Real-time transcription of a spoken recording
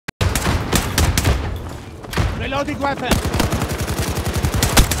Reloading weapon!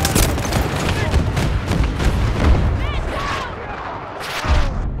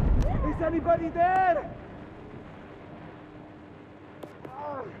 Is anybody there?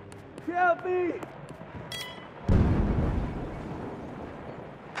 Help me!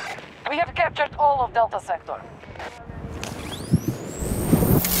 We have captured all of Delta Sector.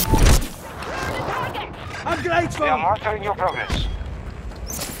 I'm grateful! We are monitoring your progress.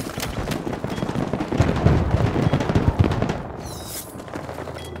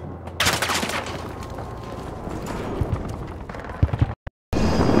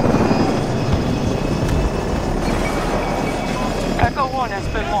 Echo 1 has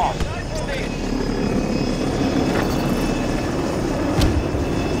been lost.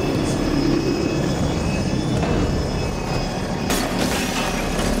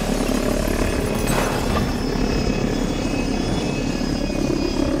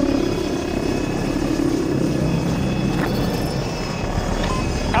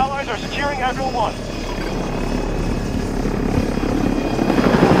 Allies are securing Echo 1.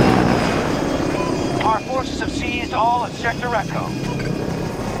 Our forces have seized all at Sector Echo.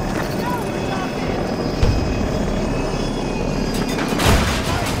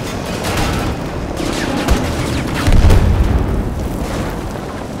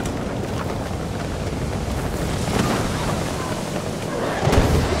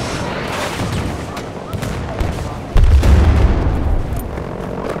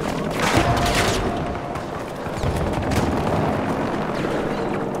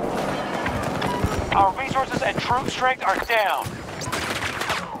 Our resources and troop strength are down.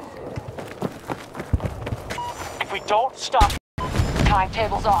 If we don't stop...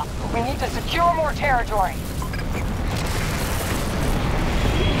 Timetable's off. We need to secure more territory.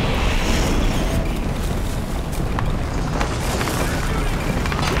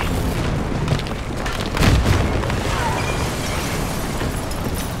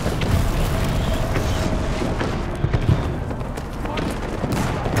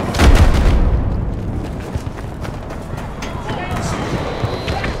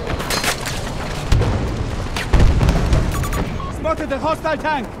 Spotted a hostile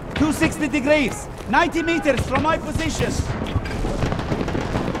tank! 260 degrees! 90 meters from my position!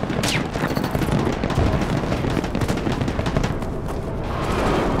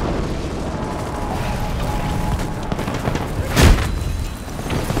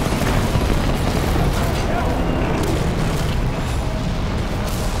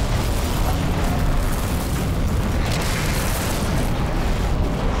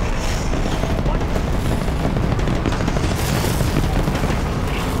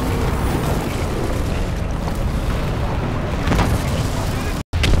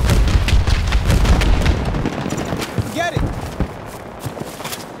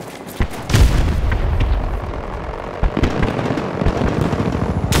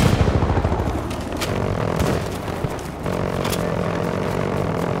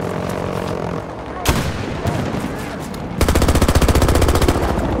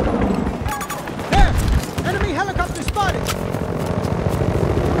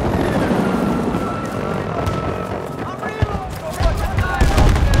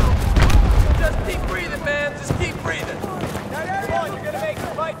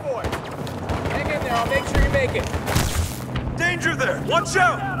 Danger there! Watch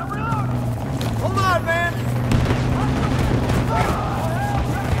out! Hold on, man!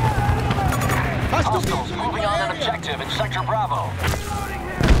 Hostiles moving on an objective in Sector Bravo.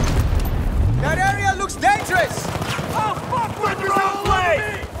 That area looks dangerous! Oh, fuck! We're the wrong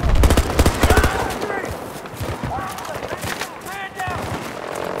way!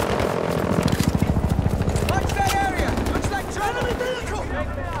 Watch that area! Looks like enemy vehicle!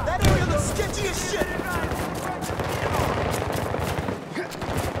 That area looks sketchy as shit!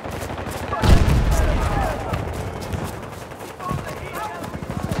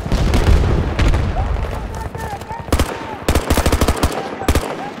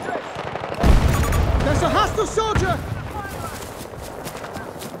 There's a hostile soldier!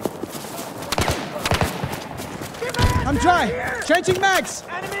 I'm dry! Changing mags!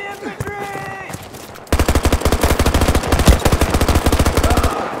 Enemy infantry!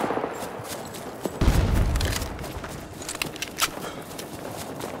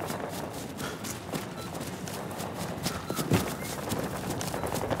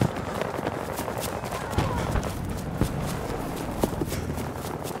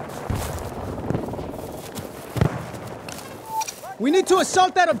 We need to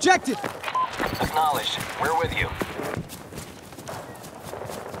assault that objective! Acknowledged. We're with you.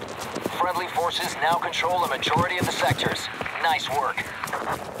 Friendly forces now control a majority of the sectors. Nice work.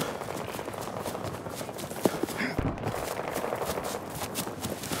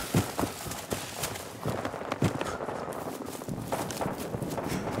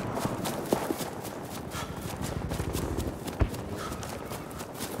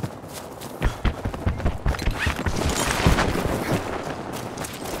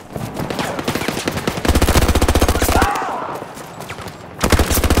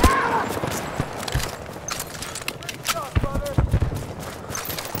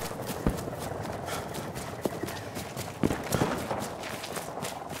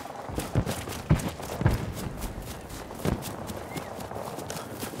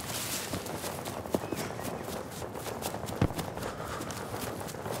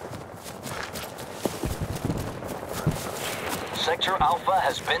 Sector Alpha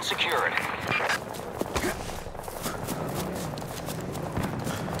has been secured.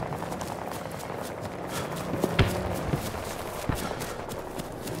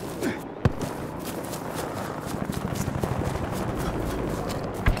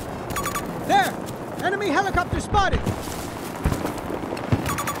 There! Enemy helicopter spotted!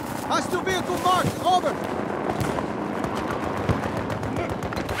 Hostile vehicle marked. Over.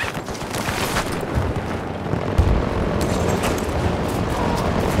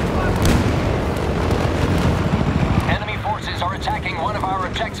 Enemy forces are attacking one of our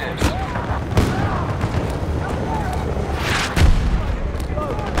objectives.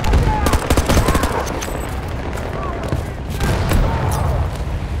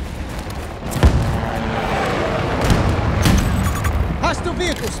 Hostile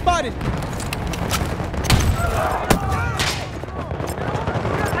vehicle spotted!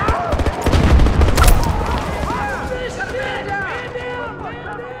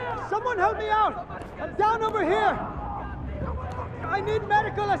 Someone help me out! I'm down over here! I need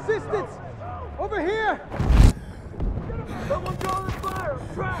medical assistance! Over here! Someone call the fire!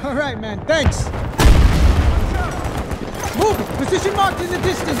 All right, man, thanks! Move! Position marked in the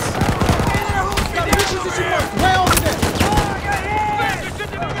distance! Got a new position marked way over there!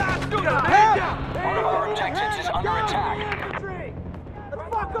 One of our objectives is under attack.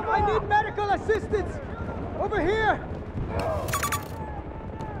 Fuck 'em! I need medical assistance! Over here!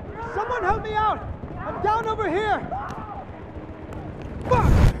 Someone help me out! I'm down over here!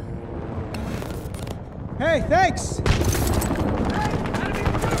 Fuck! Hey, thanks!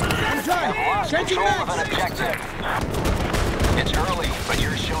 I'm trying! Changing Control of an max! objective. It's early, but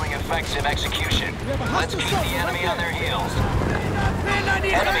you're showing effective execution. Let's keep the enemy on their heels.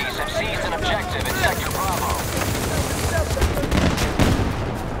 Enemies have seized an objective in Sector Bravo.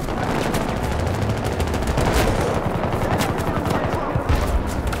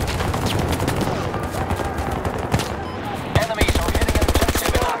 Enemies are hitting an objective in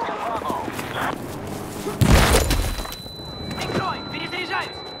Sector Bravo.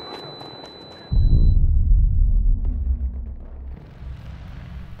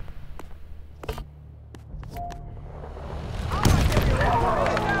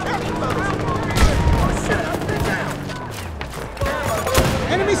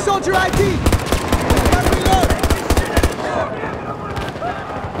 Enemy soldier ID! Gotta reload!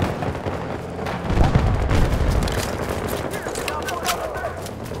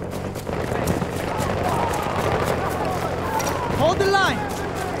 Hold the line!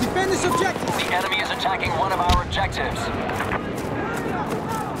 Defend this objective! The enemy is attacking one of our objectives.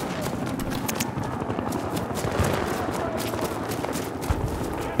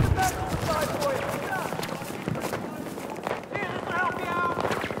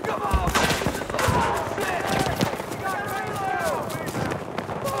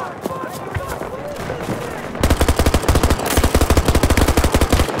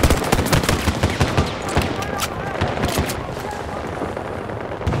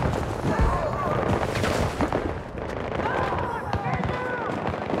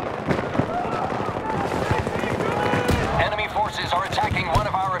 Enemy forces are attacking one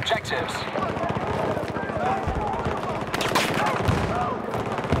of our objectives.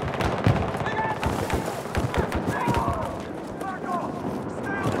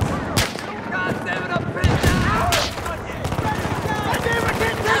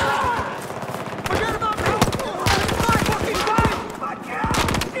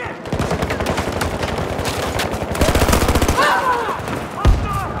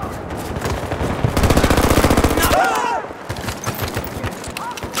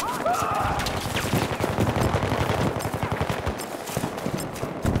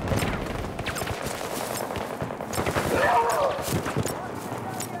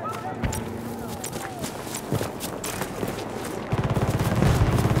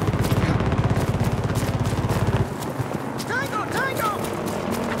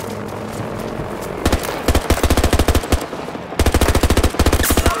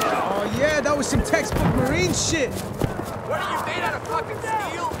 That was some textbook Marine shit! What are you made out of fucking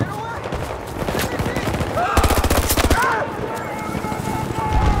steel? Get away!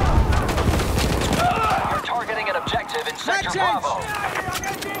 You're targeting an objective in Sector Bravo.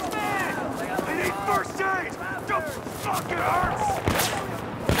 I need first aid! Don't fucking hurts!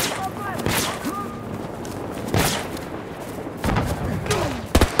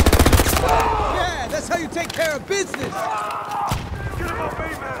 Yeah, that's how you take care of business! Get him off me,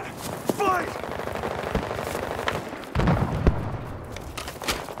 man! Fight!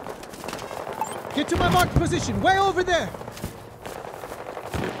 Get to my marked position, way over there!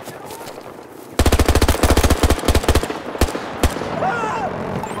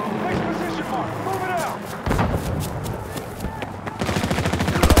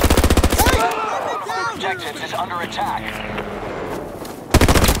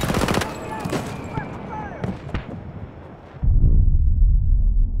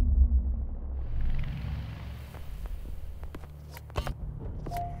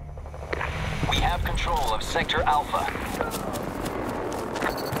 Sector Alpha.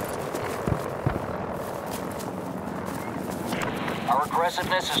 Our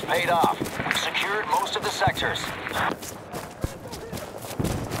aggressiveness has paid off. We've secured most of the sectors.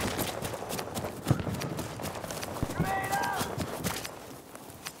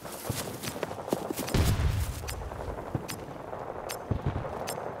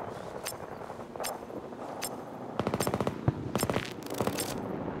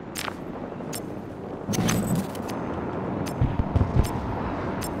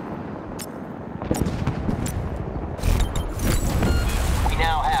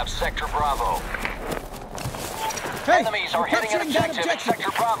 Sector Bravo. Hey, Enemies are hitting an objective at Sector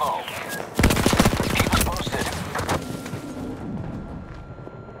Bravo. Keep us posted.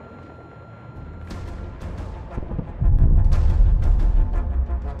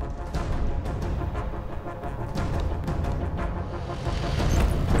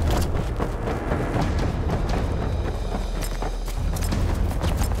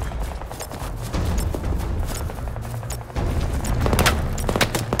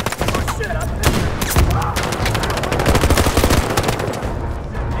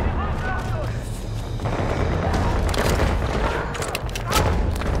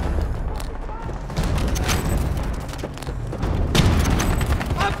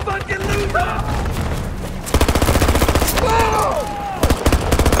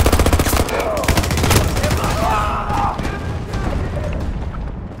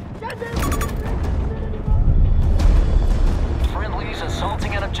 Friendlies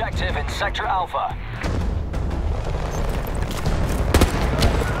assaulting an objective in Sector Alpha.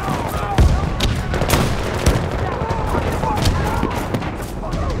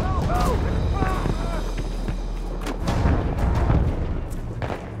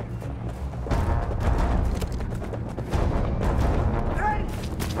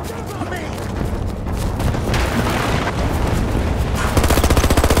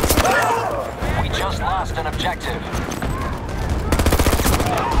 An objective.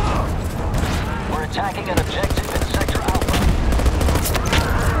 We're attacking an objective in Sector Alpha.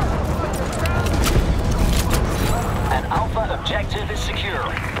 An Alpha objective is secure.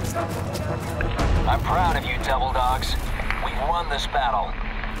 I'm proud of you, Devil Dogs. We've won this battle.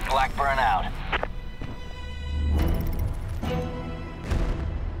 Blackburn out.